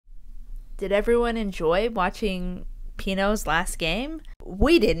Did everyone enjoy watching Pinoe's last game?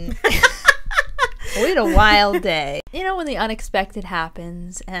 We didn't. We had a wild day. You know, when the unexpected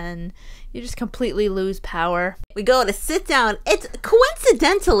happens and you just completely lose power. We go to sit down. It's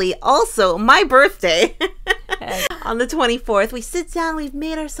coincidentally also my birthday. On the 24th, we sit down. We've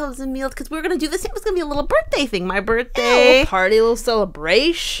made ourselves a meal because we were going to do this. It was going to be a little birthday thing. My birthday. Yeah, a little party, a little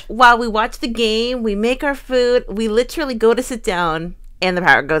celebration. While we watch the game, we make our food. We literally go to sit down and the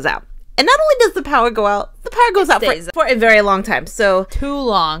power goes out. And not only does the power go out, the power goes out for a very long time. So too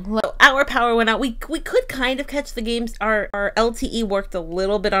long. Our power went out. We could kind of catch the games. Our LTE worked a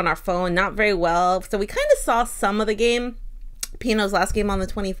little bit on our phone, not very well. So we kind of saw some of the game, Pinoe's last game on the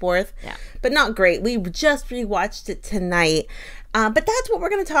 24th. Yeah. But not great. We just rewatched it tonight. But that's what we're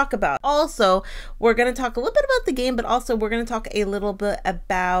going to talk about. Also, we're going to talk a little bit about the game, but also we're going to talk a little bit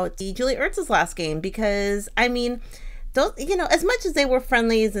about Julie Ertz's last game because, I mean, those, you know, as much as they were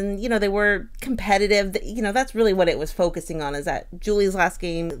friendlies and, you know, they were competitive, you know, that's really what it was focusing on, is that Julie's last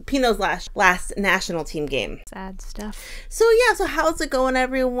game, Pinoe's last national team game. Sad stuff. So yeah, so how's it going,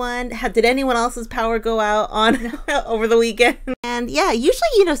 everyone? Did anyone else's power go out on over the weekend? And yeah, usually,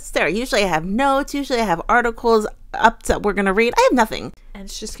 you know, Sarah, usually I have notes, usually I have articles up that we're gonna read. I have nothing. And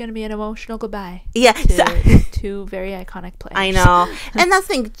it's just gonna be an emotional goodbye. Yeah. To two very iconic players. I know. And that's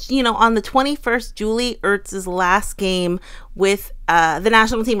the thing, you know, on the 21st, Julie Ertz's last game with the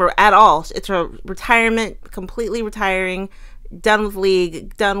national team, or at all. It's her retirement, completely retiring, done with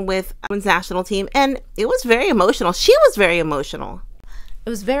league, done with women's national team. And it was very emotional. She was very emotional. It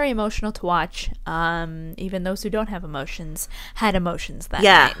was very emotional to watch. Even those who don't have emotions had emotions that night.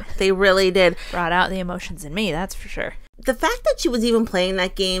 Yeah, they really did. Brought out the emotions in me, that's for sure. The fact that she was even playing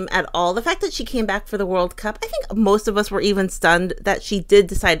that game at all, the fact that she came back for the World Cup, I think most of us were even stunned that she did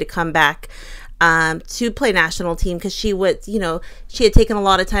decide to come back to play national team, because she would, you know, she had taken a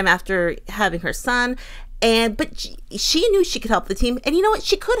lot of time after having her son. But she knew she could help the team. And you know what?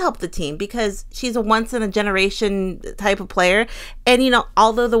 She could help the team because she's a once-in-a-generation type of player. And, you know,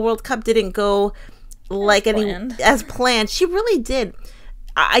 although the World Cup didn't go as planned, she really did.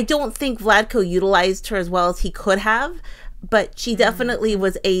 I don't think Vlatko utilized her as well as he could have, but she definitely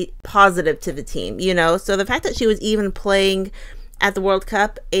was a positive to the team, you know? So the fact that she was even playing at the World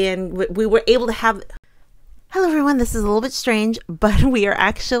Cup and we were able to have... Hello everyone, this is a little bit strange, but we are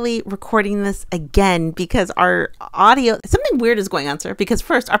actually recording this again because our audio, something weird is going on, sir, because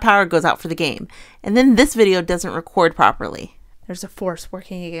first our power goes out for the game, and then this video doesn't record properly. There's a force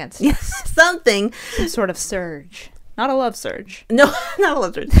working against us. Something. Some sort of surge. Not a love surge. No, not a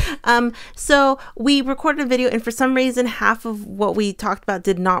love surge. So we recorded a video, and for some reason, half of what we talked about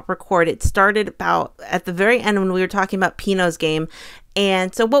did not record. It started about at the very end when we were talking about Pinoe's game.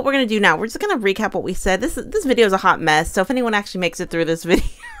 And so what we're going to do now, we're just going to recap what we said. This video is a hot mess. So if anyone actually makes it through this video,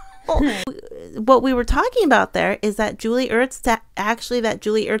 what we were talking about there is that Julie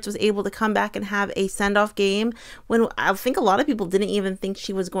Ertz was able to come back and have a send-off game when I think a lot of people didn't even think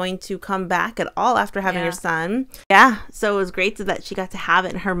she was going to come back at all after having her son. Yeah, so it was great that she got to have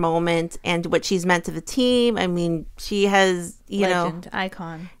it in her moment and what she's meant to the team. I mean, she has, Legend,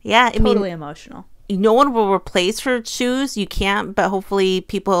 icon. Yeah, totally emotional. No one will replace her shoes. You can't, but hopefully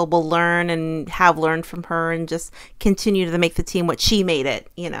people will learn and have learned from her and just continue to make the team what she made it,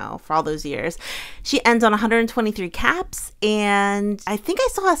 you know, for all those years. She ends on 123 caps, and I think I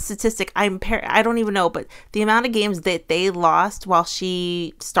saw a statistic. I don't even know, but the amount of games that they lost while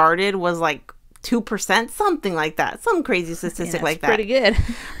she started was like 2%, something like that, some crazy statistic like that. Pretty good.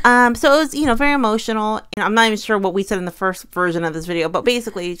 So it was, you know, very emotional. I'm not even sure what we said in the first version of this video, but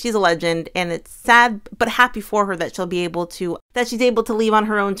basically she's a legend, and it's sad but happy for her that she's able to leave on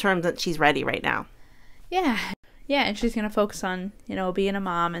her own terms, that she's ready right now. Yeah, and she's gonna focus on, you know, being a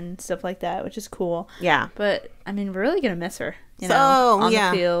mom and stuff like that, which is cool. Yeah, but I mean, we're really gonna miss her. You know, on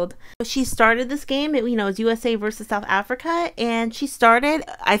the field. She started this game, it was USA versus South Africa, and she started,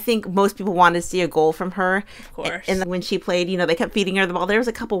 I think most people wanted to see a goal from her. Of course. And when she played, you know, they kept feeding her the ball. There was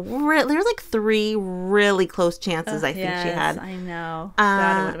like 3 really close chances I think she had. I know.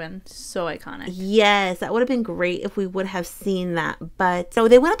 God, it would have been so iconic. Yes, that would have been great if we would have seen that. But so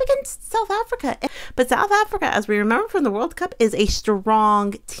they went up against South Africa. But South Africa, as we remember from the World Cup, is a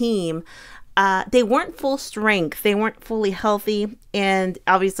strong team. They weren't full strength. They weren't fully healthy. And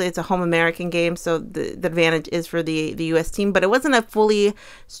obviously it's a home American game, so the advantage is for the U.S. team. But it wasn't a fully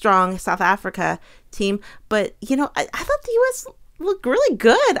strong South Africa team. But, you know, I thought the U.S. looked really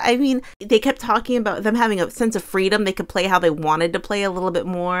good. I mean, they kept talking about them having a sense of freedom. They could play how they wanted to play a little bit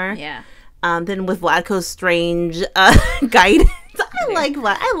more. Yeah. Then with Vlatko's strange guidance.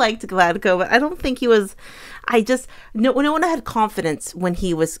 I liked Vlatko, but I don't think he was... No one had confidence when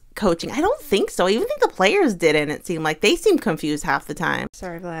he was coaching. I don't think so. I even think the players didn't. It seemed like they seemed confused half the time.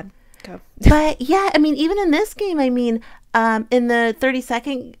 Sorry, Vlad. Go. But yeah, I mean, even in this game, I mean, in the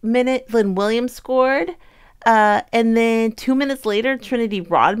 32nd minute, Lynn Williams scored. And then 2 minutes later, Trinity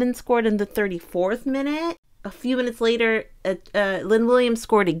Rodman scored in the 34th minute. A few minutes later, Lynn Williams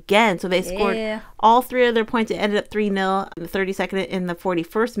scored again. So they scored all three of their points. It ended up 3-0 in the 32nd and the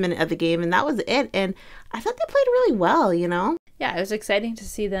 41st minute of the game. And that was it. And I thought they played really well, you know? Yeah, it was exciting to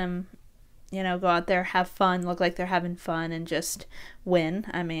see them, you know, go out there, have fun, look like they're having fun, and just win.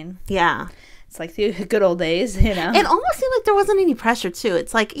 I mean, yeah. It's like the good old days, you know? It almost seemed like there wasn't any pressure, too.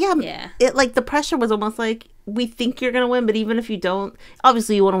 It's like, it like the pressure was almost like, we think you're going to win, but even if you don't,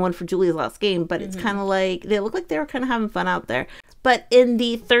 obviously you want to win for Julie's last game, but it's kind of like, they look like they were kind of having fun out there. But in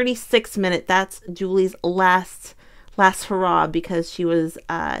the 36th minute, that's Julie's last hurrah, because she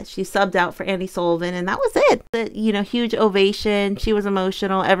subbed out for Andy Sullivan, and that was it. The, you know, huge ovation. She was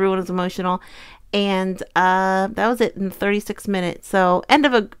emotional. Everyone was emotional. And that was it in the 36th minute. So end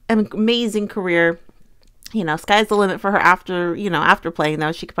of an amazing career. You know, sky's the limit for her after playing,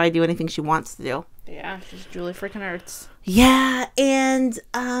 though. She could probably do anything she wants to do. Yeah, she's Julie freaking Ertz. Yeah, and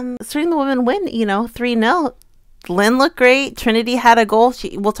seeing the women win, you know, 3-0. Lynn looked great. Trinity had a goal.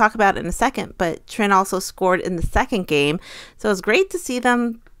 We'll talk about it in a second, but Trin also scored in the second game. So it was great to see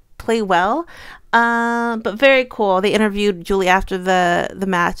them play well. But very cool. They interviewed Julie after the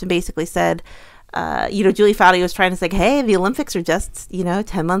match and basically said, you know, Julie Foudy was trying to say, hey, the Olympics are just, you know,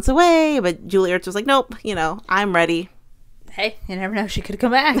 10 months away. But Julie Ertz was like, nope, you know, I'm ready. Hey, you never know. She could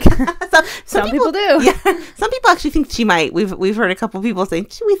come back. some people do. Yeah, some people actually think she might. We've heard a couple people saying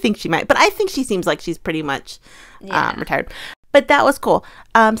we think she might, but I think she seems like she's pretty much retired. But that was cool.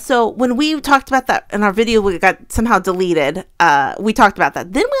 So when we talked about that in our video, we got somehow deleted. We talked about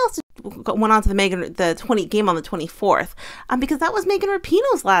that. Then we also went on to the game on the 24th, because that was Megan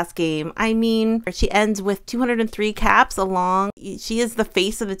Rapinoe's last game. I mean, she ends with 203 caps along. She is the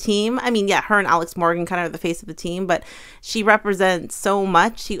face of the team. I mean, yeah, her and Alex Morgan kind of are the face of the team, but she represents so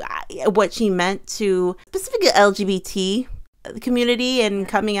much. What she meant to specifically LGBT community and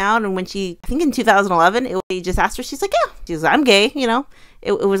coming out. And when I think in 2011, they just asked her, she's like, yeah, she's like, I'm gay, you know.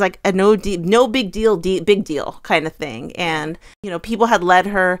 It was like a no big deal, big deal kind of thing. And, you know, people had led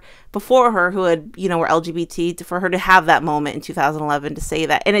her before her who had, you know, were LGBT for her to have that moment in 2011 to say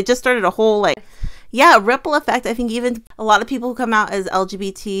that. And it just started a whole ripple effect. I think even a lot of people who come out as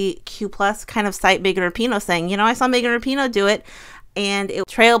LGBTQ plus kind of cite Megan Rapinoe saying, you know, I saw Megan Rapinoe do it. And it was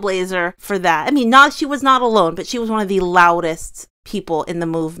trailblazer for that. I mean, she was not alone, but she was one of the loudest people in the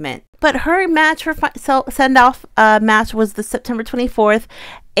movement. But her match, her send-off match was the September 24th,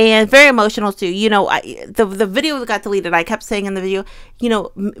 and very emotional too. You know, the video that got deleted, I kept saying in the video, you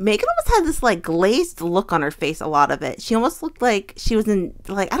know, Megan almost had this like glazed look on her face a lot of it. She almost looked like she was in,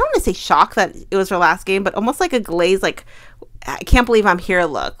 like, I don't want to say shock that it was her last game, but almost like a glazed, like, I can't believe I'm here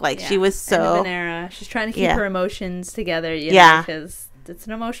look. Like, she was so... End of an era. She's trying to keep her emotions together, you know, because it's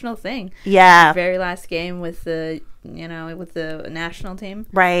an emotional thing. Yeah. Her very last game with the national team.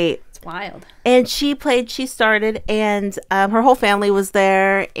 Right. It's wild. And she started, and her whole family was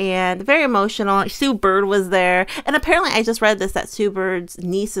there, and very emotional. Sue Bird was there. And apparently, I just read this, that Sue Bird's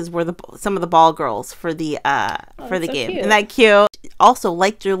nieces were some of the ball girls for the game. Cute. Isn't that cute? Also,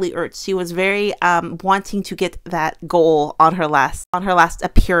 like Julie Ertz, she was very wanting to get that goal on her last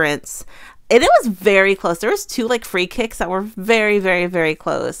appearance. And it was very close. There was 2 like free kicks that were very, very, very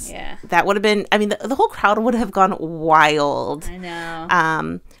close. Yeah. That would have been, I mean, the whole crowd would have gone wild. I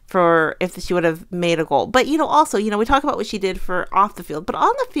know. For if she would have made a goal. But, you know, also, you know, we talk about what she did for off the field. But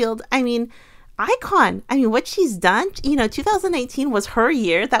on the field, I mean, icon. I mean, what she's done, you know, 2018 was her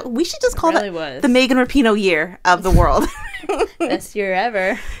year. That we should just call that the Megan Rapinoe year of the world. Best year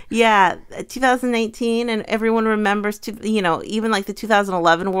ever. Yeah, 2018, and everyone remembers, you know, even like the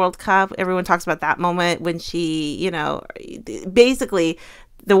 2011 World Cup. Everyone talks about that moment when she, you know, basically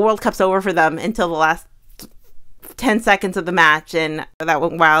the World Cup's over for them until the last 10 seconds of the match, and that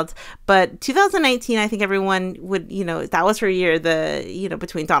went wild. But 2019, I think everyone would, you know, that was her year.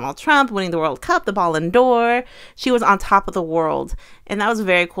 Between Donald Trump winning the World Cup, the Ballon d'Or, she was on top of the world, and that was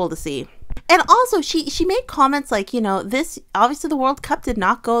very cool to see. And also, she made comments like, you know, this, obviously the World Cup did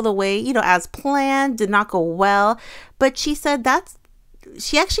not go the way, you know, as planned, did not go well, but she said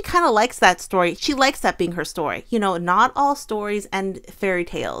she actually kind of likes that story. She likes that being her story. You know, not all stories end fairy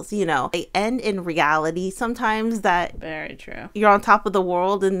tales, you know. They end in reality sometimes, that very true. You're on top of the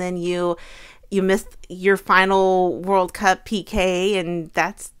world and then you missed your final World Cup PK, and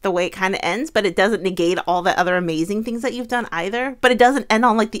that's the way it kind of ends, but it doesn't negate all the other amazing things that you've done either. But it doesn't end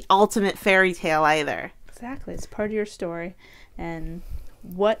on like the ultimate fairy tale either. Exactly. It's part of your story. And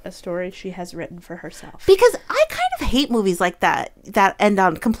what a story she has written for herself. Because I kind of hate movies like that end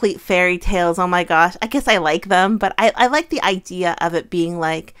on complete fairy tales. Oh my gosh. I guess I like them, but I like the idea of it being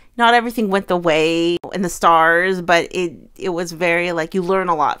like, not everything went the way in the stars, but it was very like, you learn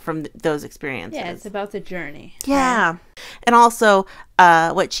a lot from those experiences. Yeah, it's about the journey. Yeah. Right? And also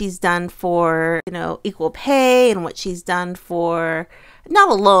what she's done for, equal pay, and what she's done for, not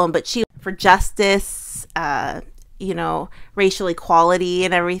alone, but for justice, racial equality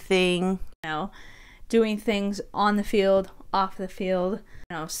and everything. Doing things on the field, off the field,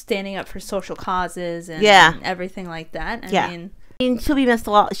 standing up for social causes and everything like that. I mean, she'll be missed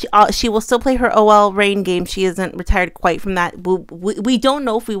a lot. She will still play her OL Reign game. She isn't retired quite from that. We don't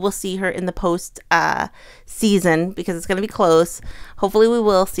know if we will see her in the post season because it's going to be close. Hopefully we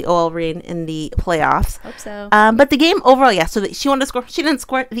will see OL Reign in the playoffs. Hope so. But the game overall, so she wanted to score. She didn't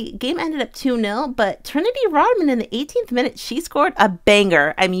score. The game ended up 2-0, but Trinity Rodman in the 18th minute, she scored a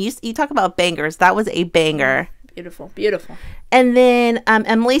banger. I mean, you talk about bangers. That was a banger. Beautiful, beautiful. And then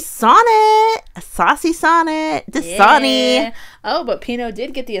Emily Sonnet, Saucy Sonnet, Dasani. Oh, but Pinoe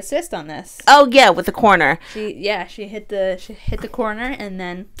did get the assist on this. Oh yeah, with the corner. She hit the corner, and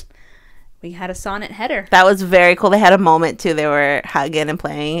then we had a Sonnet header. That was very cool. They had a moment too. They were hugging and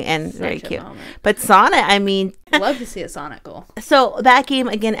playing, and very cute. Moment. But Sonnet, I mean, love to see a Sonnet goal. So that game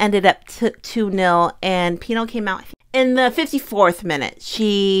again ended up 2-0, and Pinoe came out in the 54th minute.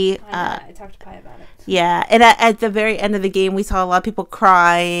 I talked to Pi about it. Yeah, and at the very end of the game, we saw a lot of people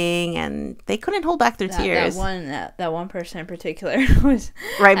crying, and they couldn't hold back their tears. That one person in particular was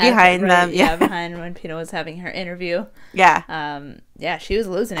right behind them. Yeah, behind when Pinoe was having her interview. Yeah. Yeah, she was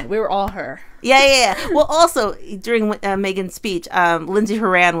losing it. We were all her. Yeah. Well, also, during Megan's speech, Lindsay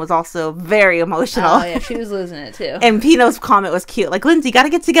Horan was also very emotional. Oh, yeah, she was losing it, too. And Pinoe's comment was cute. Like, Lindsay, got to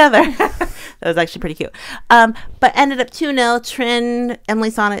get together. That was actually pretty cute. But ended up 2-0. Trin,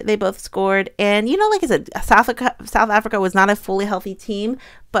 Emily Sonnet, they both scored. And, like I said, South Africa was not a fully healthy team.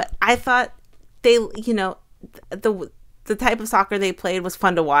 But I thought they, the type of soccer they played was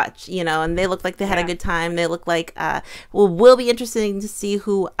fun to watch, and they looked like they had a good time. They looked like, will be interesting to see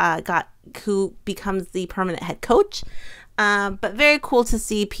who becomes the permanent head coach. But very cool to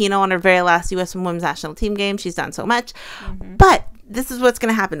see Pinoe on her very last U.S. Women's National Team game. She's done so much. Mm-hmm. But this is what's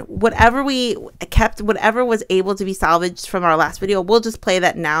going to happen. Whatever was able to be salvaged from our last video, we'll just play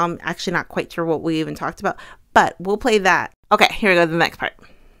that now. I'm actually not quite sure what we even talked about, but we'll play that. Okay, here we go to the next part.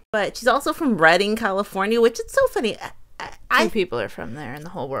 But she's also from Redding, California, which is so funny. Two people are from there in the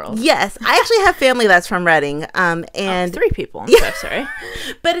whole world. Yes, I actually have family that's from Redding. And 3 people. I'm so sorry.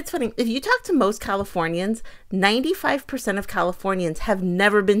 But it's funny. If you talk to most Californians, 95% of Californians have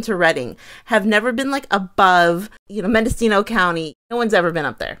never been to Redding, have never been above, Mendocino County. No one's ever been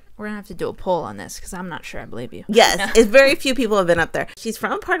up there. We're going to have to do a poll on this because I'm not sure I believe you. Yes, it's very few people have been up there. She's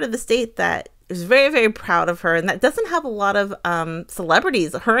from a part of the state that is very, very proud of her, and that doesn't have a lot of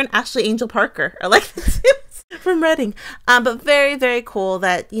celebrities. Her and Ashley Angel Parker are like the two from Redding. But very, very cool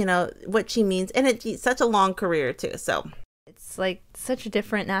that, what she means. And it's such a long career, too. So it's like such a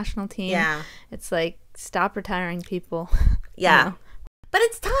different national team. Yeah. It's like, stop retiring people. Yeah. But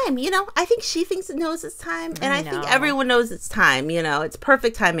it's time, I think she thinks it knows it's time. And I think everyone knows it's time, It's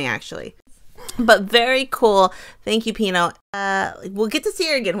perfect timing, actually. But very cool. Thank you, Pinoe. We'll get to see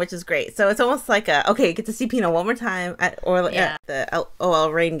her again, which is great. So it's almost like get to see Pinoe one more time at the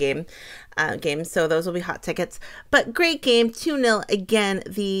OL Reign game. So those will be hot tickets. But great game, 2-0. Again,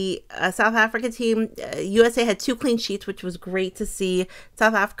 the South Africa team, USA had 2 clean sheets, which was great to see.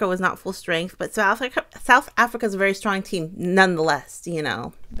 South Africa was not full strength, but South Africa is a very strong team nonetheless,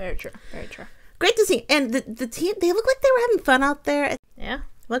 Very true. Very true. Great to see. And the team, they look like they were having fun out there. Yeah.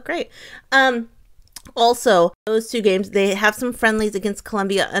 Look great. Also, those 2 games, they have some friendlies against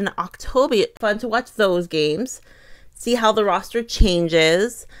Colombia in October. Fun to watch those games. See how the roster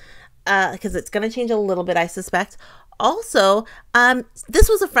changes. Because it's going to change a little bit, I suspect. Also, this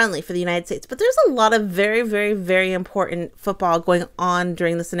was a friendly for the United States, but there's a lot of very, very, very important football going on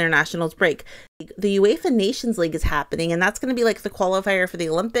during this internationals break. The UEFA Nations League is happening, and that's going to be like the qualifier for the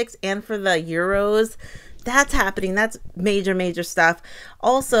Olympics and for the Euros. That's happening. That's major, major stuff.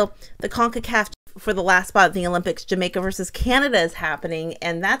 Also, the CONCACAF for the last spot in the Olympics, Jamaica versus Canada is happening,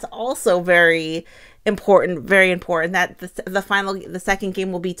 and that's also very important. Very important. That the second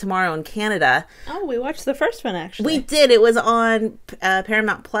game will be tomorrow in Canada. Oh, we watched the first one actually. We did. It was on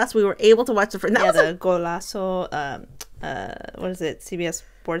Paramount Plus. We were able to watch the first. The Golazo. What is it? CBS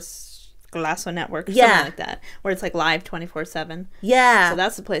Sports Golazo Network or Yeah. something like that, where it's like live 24/7. Yeah. So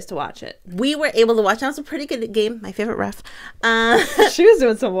that's the place to watch it. We were able to watch. That was a pretty good game. My favorite ref. She was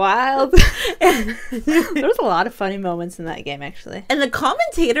doing some wild. There was a lot of funny moments in that game, actually. And the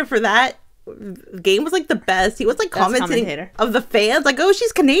commentator for that game was like the best. He was like commentating of the fans, like, oh,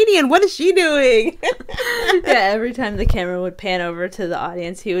 she's Canadian, what is she doing? Yeah, every time the camera would pan over to the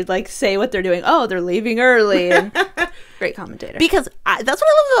audience, he would like say what they're doing. Oh, they're leaving early. And great commentator. Because that's what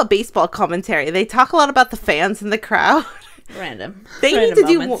I love about baseball commentary. They talk a lot about the fans in the crowd. Random. They Random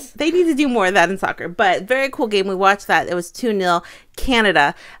need to moments. they need to do more of that in soccer. But very cool game. We watched that. It was 2-0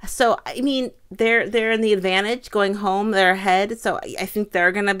 Canada. So I mean, they're in the advantage going home. They're ahead. So I think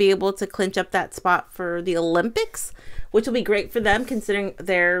they're gonna be able to clinch up that spot for the Olympics, which will be great for them considering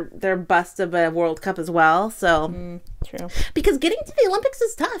their bust of a World Cup as well. So True. because getting to the Olympics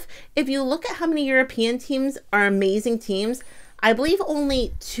is tough. If you look at how many European teams are amazing teams, I believe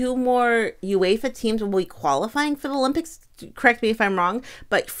only 2 more UEFA teams will be qualifying for the Olympics. Correct me if I'm wrong,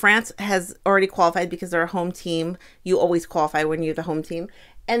 but France has already qualified because they're a home team. You always qualify when you're the home team.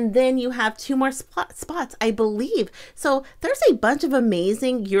 And then you have 2 more spots, I believe. So there's a bunch of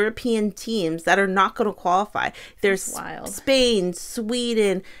amazing European teams that are not going to qualify. There's Spain,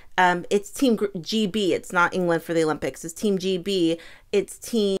 Sweden. It's Team GB. It's not England for the Olympics. It's Team GB. It's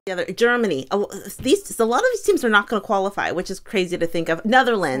Team Germany. A lot of these teams are not going to qualify, which is crazy to think of.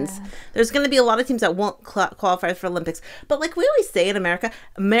 Netherlands. Sad. There's going to be a lot of teams that won't qualify for Olympics. But like we always say in America,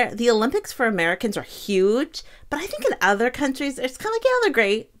 the Olympics for Americans are huge. But I think in other countries, it's kind of like, yeah, they're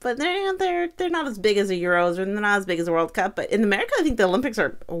great, but they're not as big as the Euros, or they're not as big as the World Cup. But in America, I think the Olympics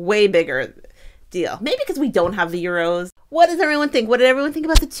are a way bigger deal. Maybe because we don't have the Euros. What does everyone think? What did everyone think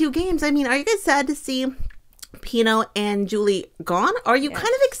about the 2 games? I mean, are you guys sad to see Pinoe and Julie gone? Or are you kind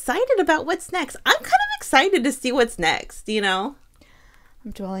of excited about what's next? I'm kind of excited to see what's next, you know?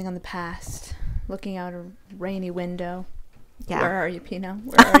 I'm dwelling on the past, looking out a rainy window. Yeah. Where are you, Pinoe?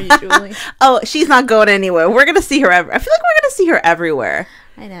 Where are you, Julie? Oh, she's not going anywhere. We're going to see her I feel like we're going to see her everywhere.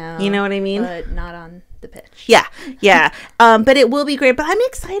 I know. You know what I mean? But not on the pitch. Yeah. But it will be great. But I'm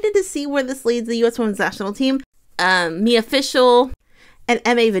excited to see where this leads the U.S. women's national team. Mia Fischel and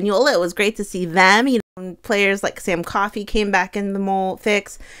M.A. Vignola. It was great to see them. You know, players like Sam Coffey came back in the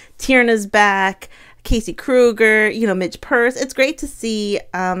fix. Tierna's back. Casey Kruger. You know, Midge Purse. It's great to see.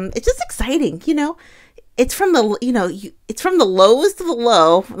 It's just exciting. You know, it's from the lows to the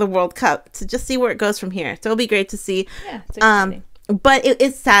low, the World Cup, to just see where it goes from here. So it'll be great to see. Yeah, it's exciting. But it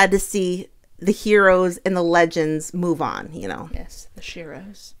is sad to see the heroes and the legends move on, you know. Yes, the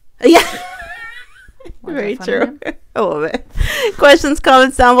Shiros. Yeah. Very true. I love it. Questions,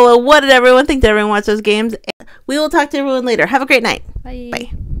 comments down below. What did everyone think? Did everyone watch those games? We will talk to everyone later. Have a great night. Bye.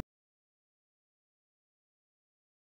 Bye.